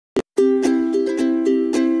Good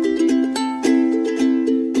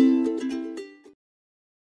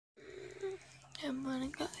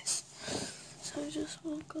morning, guys. So I just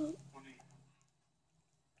woke up.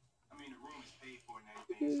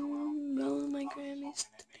 Rolling my Grammys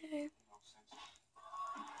today.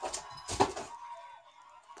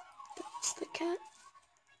 That's the cat.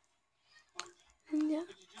 And yeah,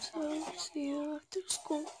 so see you after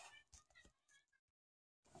school.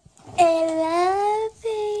 Hello,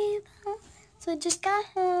 people. So I just got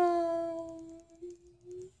home.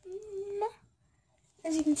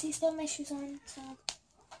 As you can see, still have my shoes on, so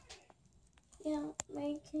yeah,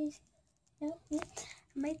 my keys. Yep.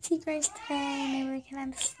 I might see Grace today. Maybe we can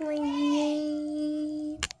have a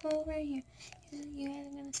sleep over here. You guys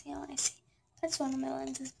are gonna see all I see. That's one of my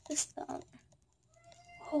lenses. This is the other.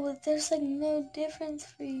 Oh, there's like no difference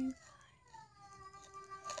for you.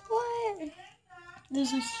 What?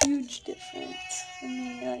 There's a huge difference for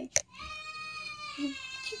me. Like you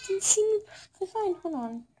can see me perfectly fine. Hold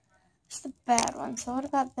on. It's the bad one. So what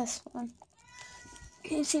about this one?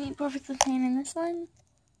 Can you see me perfectly fine in this one?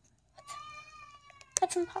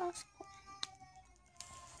 That's impossible.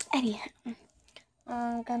 Anyhow,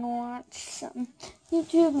 I'm gonna watch some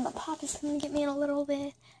YouTube. My papa's gonna get me in a little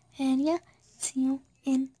bit. And yeah, see you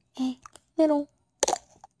in a little.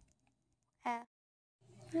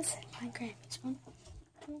 This is my Grammys one.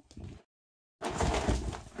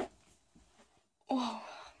 Oh,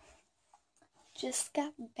 just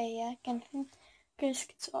got back and Grace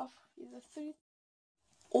gets off either 3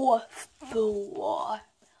 or 4.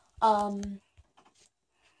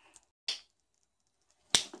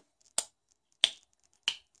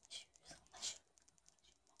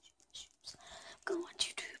 Go on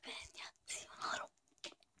YouTube and yeah, see you in a little.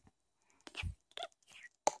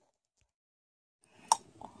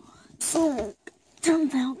 So,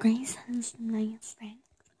 turns out Grace has nice things,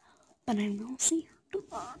 but I will see her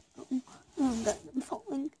tomorrow. I've got them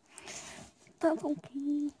falling. That's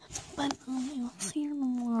okay. But I will see her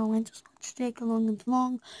tomorrow. I just want to take Logan's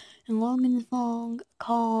vlog, and Logan's vlog,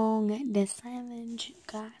 Kong the Savage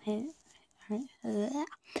got his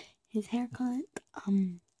haircut.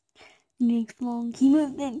 Next vlog, he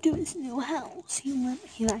moved into his new house. He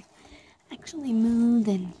like actually moved,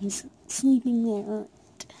 and he's sleeping there.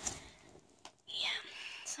 Yeah,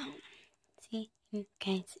 so see you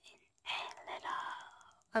guys in a little.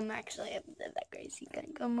 I'm actually upset that Gracie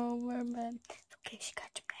couldn't come over, but it's okay. She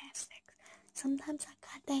got gymnastics. Sometimes I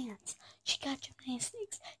got dance. She got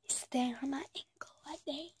gymnastics. It's there on my ankle. I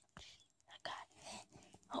dance. I got it.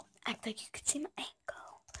 Oh, act like you could see my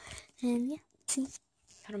ankle. And yeah, see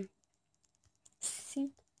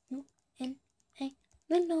you in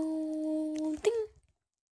a little thing.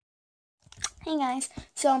 Hey guys,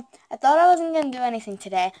 so I thought I wasn't going to do anything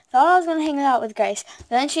today. Thought I was going to hang out with Grace. But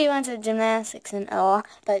then she went to gymnastics and all,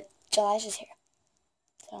 but Jalizah's here.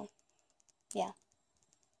 So, yeah.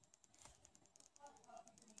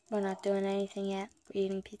 We're not doing anything yet. We're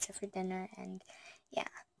eating pizza for dinner, and yeah.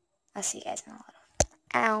 I'll see you guys in a little.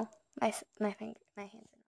 Ow. My hands.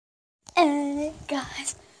 Hey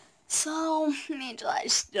guys. So, me and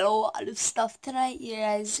Jalizah did a lot of stuff tonight. You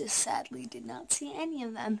guys just sadly did not see any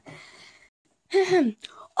of them.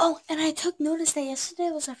 Oh, and I took notice that yesterday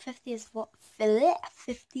was our 50th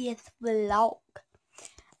vlog.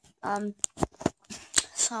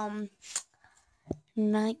 Some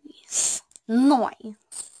nice. But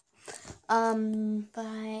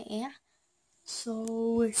yeah.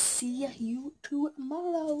 So see you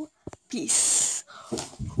tomorrow. Peace.